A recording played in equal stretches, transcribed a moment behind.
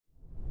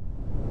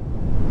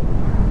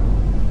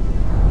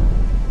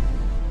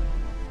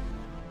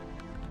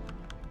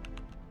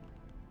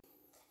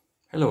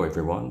Hello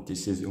everyone,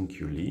 this is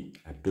Eun-Kyu Lee,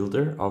 a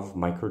builder of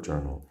Micro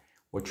Journal.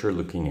 What you're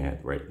looking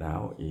at right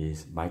now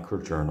is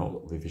Micro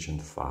Journal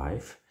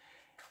Rev.5,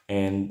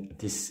 and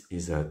this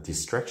is a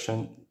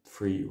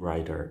distraction-free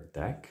writer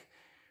deck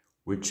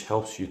which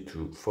helps you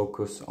to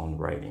focus on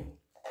writing.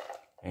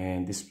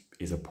 And this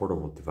is a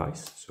portable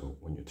device, so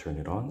when you turn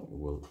it on, it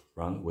will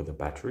run with a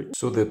battery.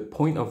 So the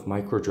point of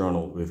Micro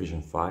Journal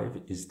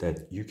Rev.5 is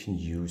that you can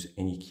use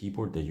any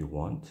keyboard that you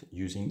want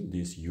using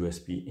this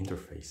USB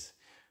interface.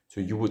 So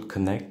you would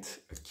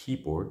connect a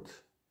keyboard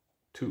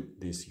to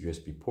this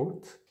USB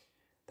port.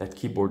 That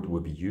keyboard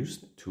will be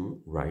used to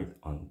write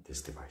on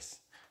this device.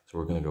 So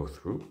we're going to go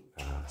through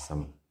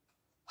some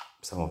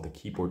of the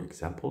keyboard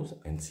examples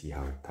and see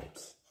how it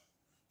types.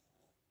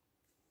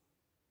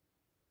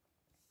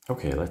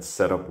 Okay, let's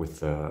set up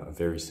with a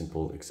very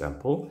simple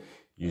example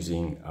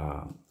using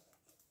a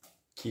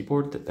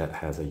keyboard that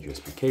has a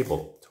USB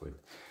cable to it.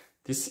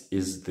 This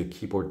is the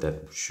keyboard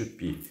that should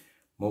be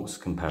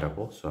most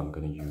compatible, so I'm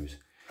going to use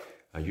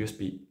a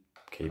USB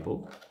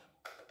cable,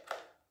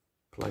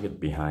 plug it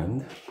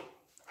behind,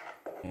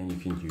 and you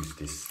can use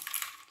this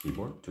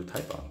keyboard to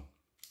type on.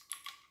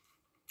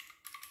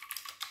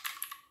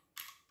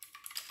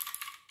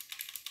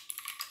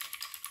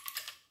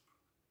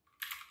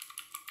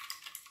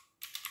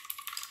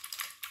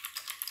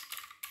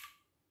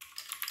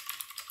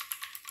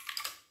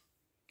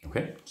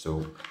 Okay,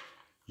 so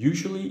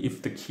usually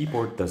if the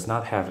keyboard does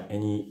not have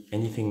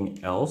anything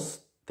else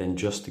than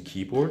just the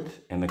keyboard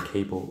and the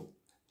cable,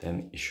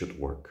 then it should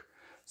work.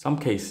 Some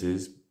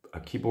cases,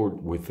 a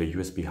keyboard with a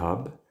USB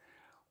hub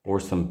or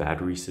some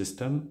battery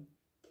system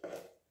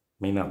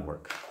may not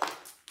work.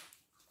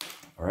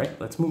 All right,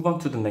 let's move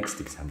on to the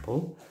next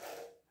example.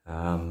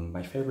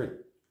 My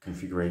favorite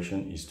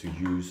configuration is to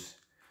use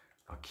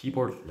a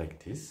keyboard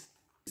like this.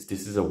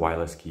 This is a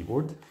wireless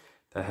keyboard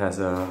that has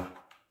a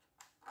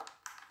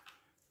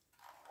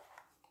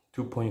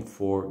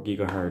 2.4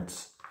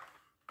 gigahertz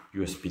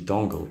USB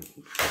dongle.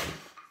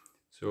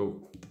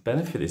 So the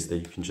benefit is that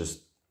you can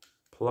just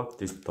plug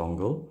this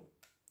dongle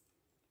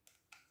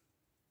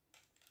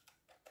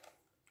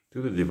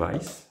to the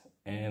device,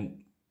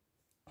 and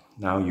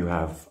now you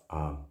have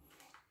a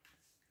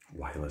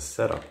wireless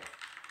setup.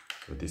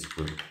 So this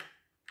will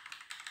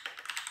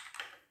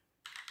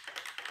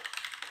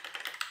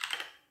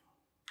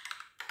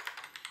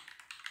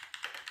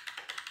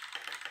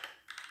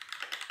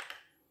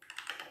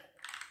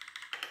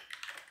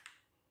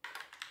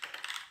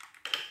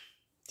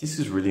This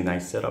is really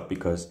nice setup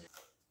because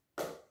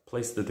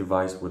place the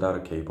device without a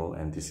cable,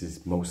 and this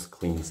is most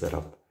clean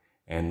setup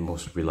and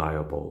most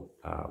reliable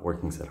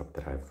working setup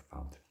that I've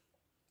found.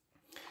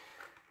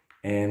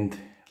 And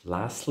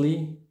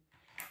lastly,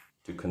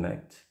 to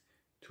connect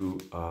to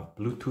a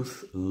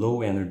Bluetooth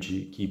low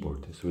energy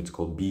keyboard. So it's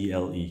called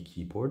BLE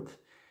keyboard,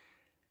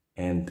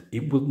 and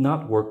it will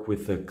not work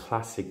with a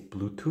classic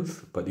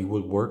Bluetooth, but it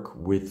will work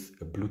with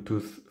a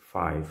Bluetooth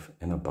 5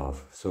 and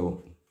above.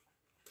 So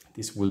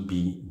this will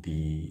be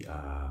the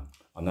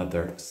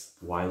another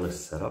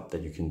wireless setup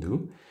that you can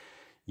do.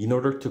 In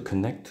order to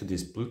connect to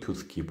this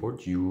Bluetooth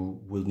keyboard, you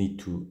will need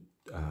to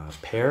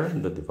pair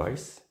the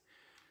device.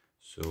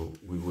 So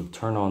we will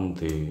turn on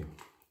the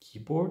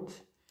keyboard,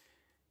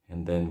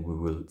 and then we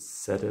will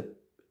set it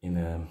in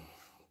a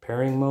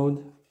pairing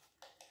mode.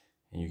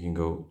 And you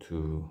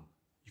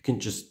can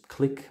just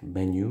click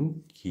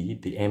menu key,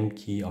 the M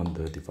key on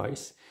the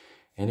device,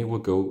 and it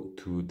will go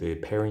to the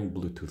pairing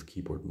Bluetooth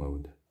keyboard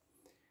mode.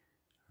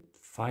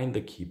 Find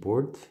the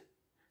keyboard,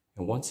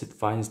 and once it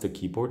finds the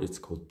keyboard, it's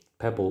called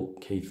Pebble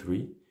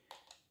K3,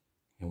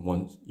 and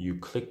once you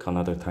click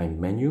another time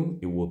menu,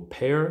 it will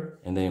pair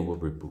and then it will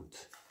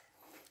reboot.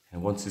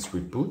 And once it's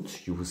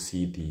reboot, you will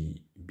see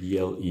the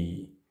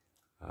BLE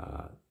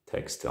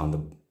text on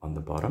the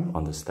bottom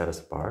on the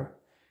status bar,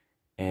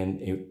 and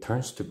it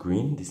turns to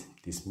green.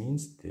 This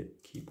means the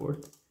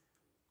keyboard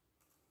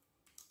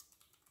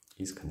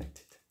is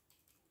connected.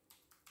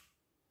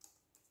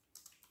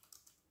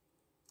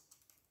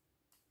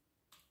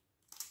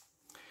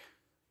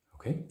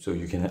 Okay, so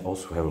you can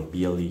also have a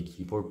BLE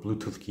keyboard,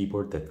 Bluetooth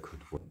keyboard that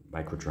could work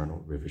Micro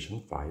Journal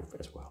Rev.5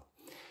 as well.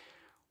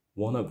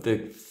 One of the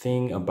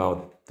thing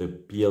about the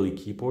BLE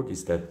keyboard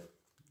is that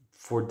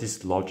for this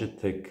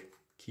Logitech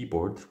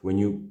keyboard, when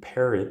you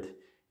pair it,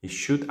 it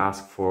should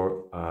ask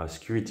for a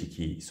security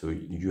key. So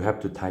you have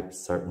to type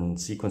certain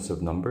sequence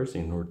of numbers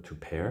in order to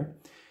pair.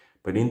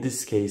 But in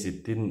this case,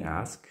 it didn't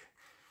ask.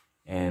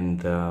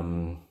 And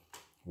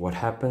what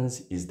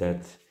happens is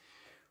that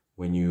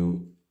when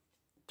you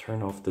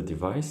turn off the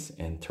device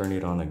and turn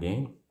it on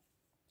again,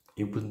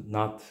 it will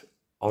not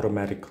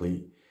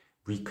automatically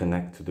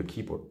reconnect to the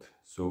keyboard.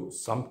 So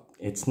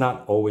it's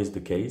not always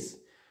the case,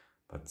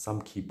 but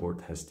some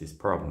keyboard has this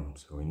problem.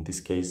 So in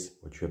this case,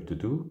 what you have to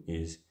do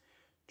is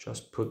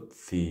just put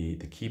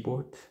the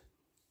keyboard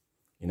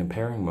in a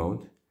pairing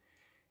mode,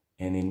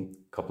 and in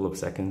a couple of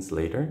seconds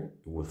later,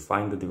 it will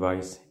find the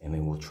device and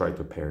it will try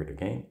to pair it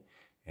again.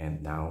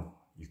 And now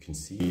you can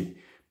see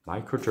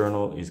Micro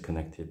Journal is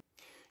connected.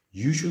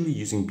 Usually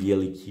using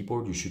BLE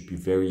keyboard, you should be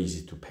very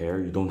easy to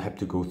pair. You don't have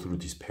to go through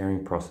this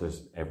pairing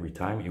process every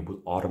time. It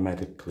will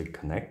automatically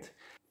connect.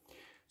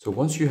 So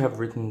once you have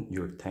written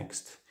your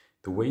text,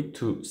 the way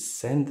to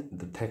send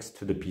the text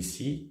to the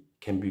PC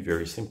can be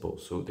very simple.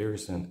 So there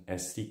is an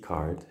SD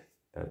card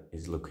that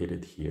is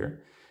located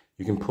here.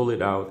 You can pull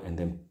it out and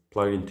then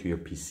plug it into your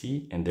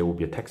PC, and there will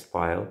be a text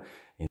file.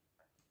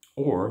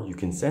 Or you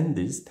can send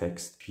this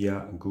text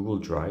via Google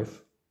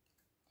Drive.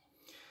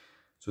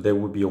 So there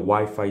will be a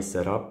Wi-Fi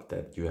setup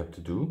that you have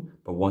to do.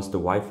 But once the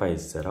Wi-Fi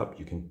is set up,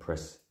 you can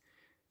press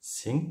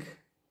sync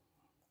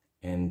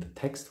and the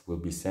text will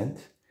be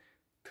sent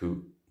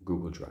to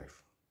Google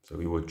Drive. So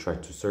we will try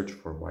to search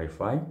for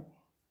Wi-Fi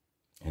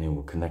and it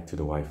will connect to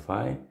the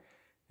Wi-Fi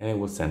and it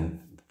will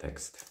send the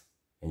text.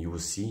 And you will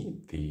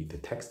see the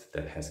text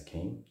that has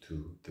came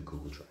to the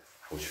Google Drive.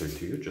 I'll show it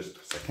to you just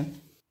a second.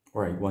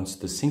 All right, once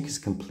the sync is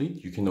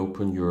complete, you can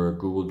open your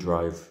Google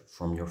Drive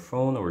from your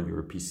phone or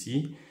your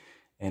PC,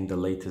 and the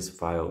latest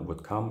file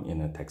would come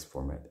in a text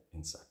format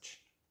and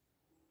such.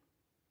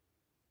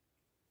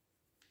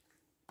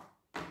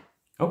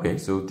 Okay,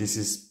 so this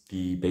is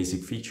the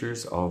basic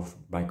features of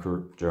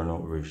Micro Journal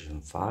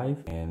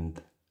Rev.5, and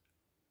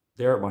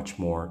there are much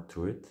more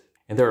to it.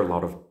 And there are a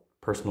lot of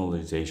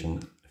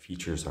personalization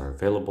features are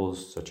available,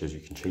 such as you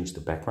can change the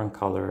background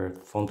color,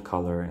 font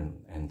color,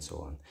 and so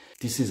on.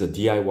 This is a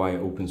DIY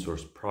open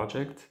source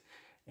project,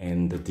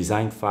 and the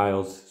design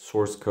files,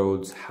 source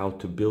codes, how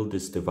to build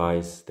this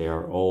device, they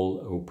are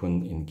all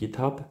open in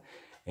GitHub,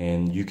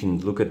 and you can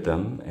look at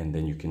them and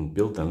then you can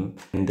build them.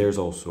 And there's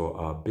also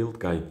a build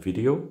guide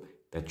video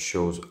that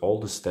shows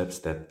all the steps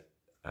that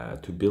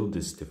to build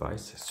this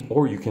device.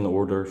 Or you can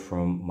order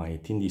from my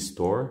Tindi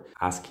store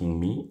asking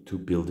me to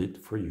build it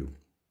for you.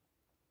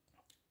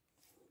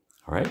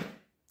 All right,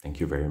 thank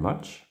you very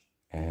much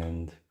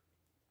and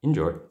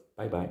enjoy.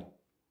 Bye bye.